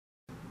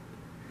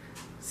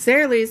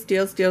Sara Lee's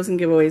Deals, and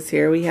Giveaways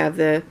here. We have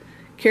the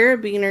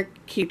Carabiner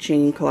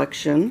keychain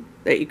collection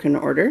that you can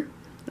order.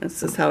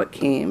 This is how it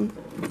came.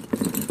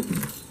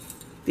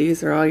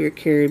 These are all your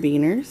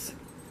Carabiners.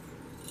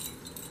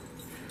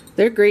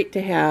 They're great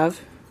to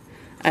have.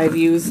 I've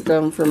used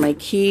them for my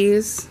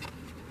keys,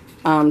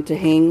 to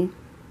hang,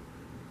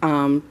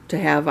 to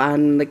have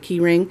on the key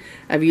ring.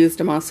 I've used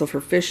them also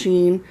for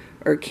fishing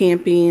or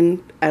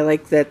camping. I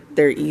like that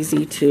they're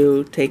easy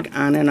to take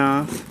on and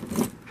off.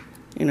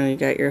 You know, you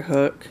got your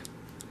hook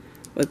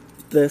with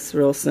this,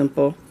 real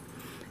simple.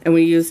 And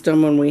we used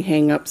them when we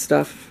hang up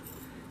stuff,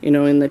 you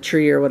know, in the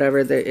tree or whatever.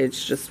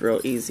 It's just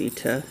real easy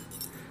to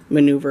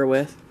maneuver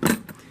with.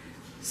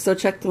 So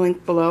check the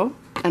link below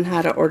on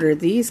how to order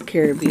these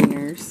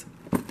Carabiners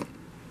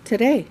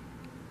today.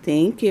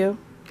 Thank you.